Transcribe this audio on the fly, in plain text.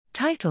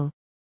Title: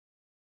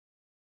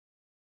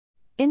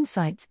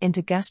 Insights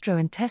into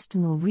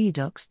gastrointestinal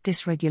redox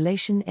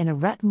dysregulation in a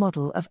rat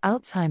model of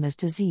Alzheimer's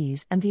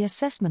disease and the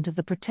assessment of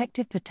the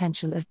protective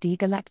potential of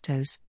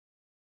D-galactose.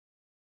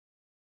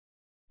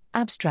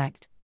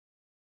 Abstract.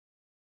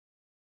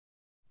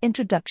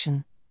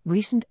 Introduction.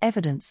 Recent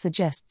evidence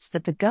suggests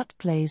that the gut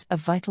plays a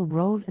vital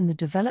role in the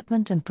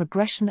development and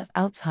progression of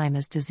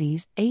Alzheimer's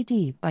disease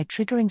 (AD) by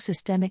triggering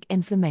systemic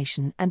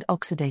inflammation and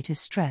oxidative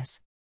stress.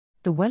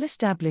 The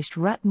well-established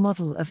rat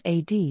model of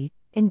AD,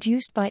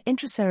 induced by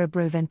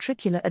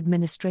intracerebroventricular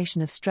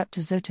administration of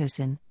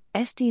streptozotocin,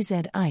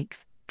 STZ-ICV,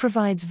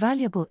 provides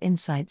valuable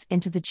insights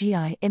into the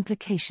GI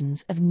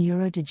implications of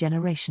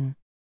neurodegeneration.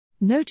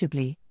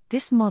 Notably,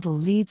 this model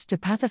leads to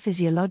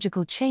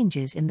pathophysiological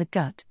changes in the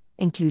gut,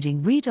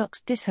 including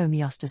redox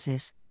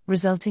dyshomeostasis,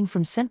 resulting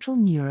from central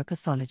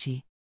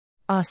neuropathology.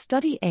 Our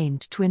study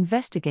aimed to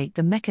investigate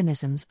the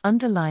mechanisms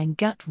underlying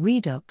gut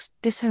redox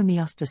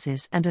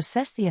dyshomeostasis and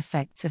assess the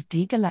effects of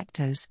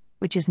D-galactose,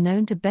 which is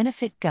known to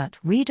benefit gut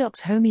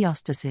redox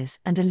homeostasis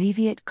and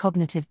alleviate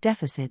cognitive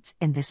deficits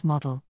in this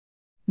model.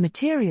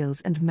 Materials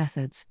and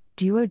methods: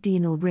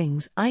 duodenal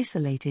rings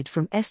isolated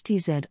from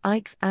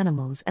STZ-ICV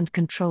animals and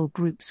control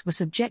groups were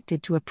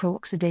subjected to a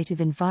prooxidative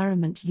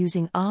environment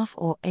using ARF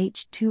or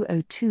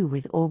H2O2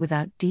 with or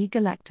without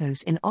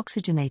D-galactose in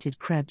oxygenated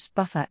Krebs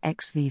buffer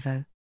ex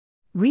vivo.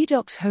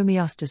 Redox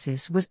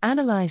homeostasis was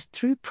analyzed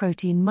through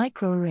protein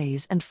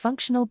microarrays and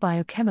functional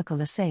biochemical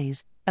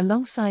assays,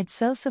 alongside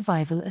cell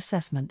survival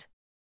assessment.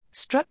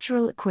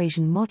 Structural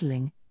equation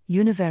modeling,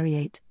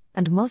 univariate,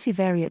 and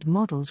multivariate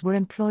models were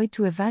employed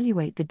to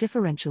evaluate the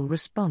differential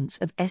response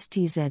of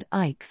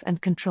STZ-ICV and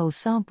control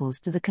samples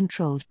to the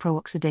controlled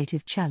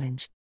prooxidative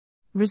challenge.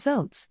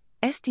 Results: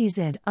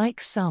 STZ-ICV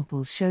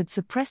samples showed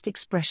suppressed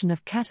expression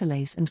of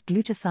catalase and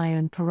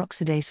glutathione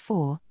peroxidase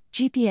 4,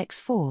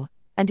 GPX4,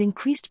 and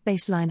increased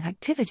baseline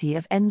activity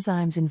of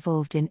enzymes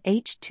involved in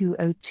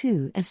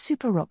H2O2 and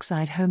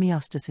superoxide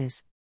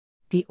homeostasis.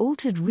 The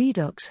altered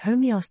redox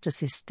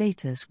homeostasis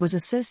status was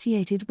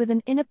associated with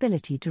an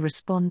inability to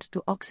respond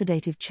to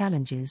oxidative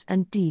challenges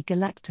and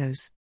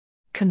D-galactose.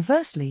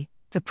 Conversely,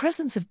 the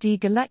presence of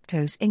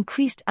D-galactose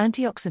increased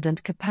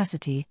antioxidant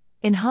capacity,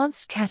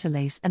 enhanced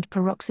catalase and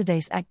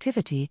peroxidase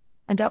activity,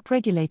 and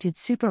upregulated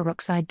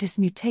superoxide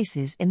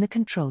dismutases in the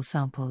control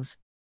samples.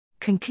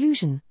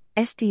 Conclusion: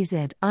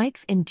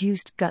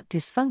 STZ-ICV-induced gut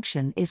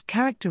dysfunction is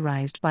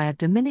characterized by a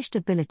diminished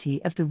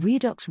ability of the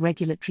redox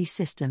regulatory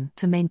system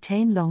to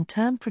maintain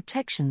long-term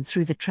protection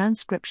through the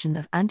transcription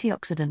of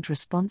antioxidant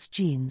response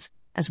genes,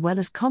 as well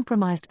as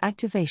compromised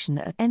activation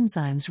of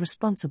enzymes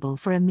responsible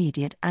for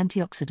immediate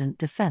antioxidant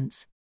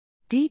defense.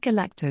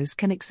 D-galactose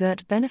can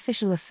exert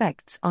beneficial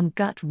effects on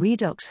gut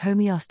redox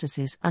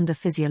homeostasis under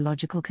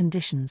physiological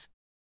conditions.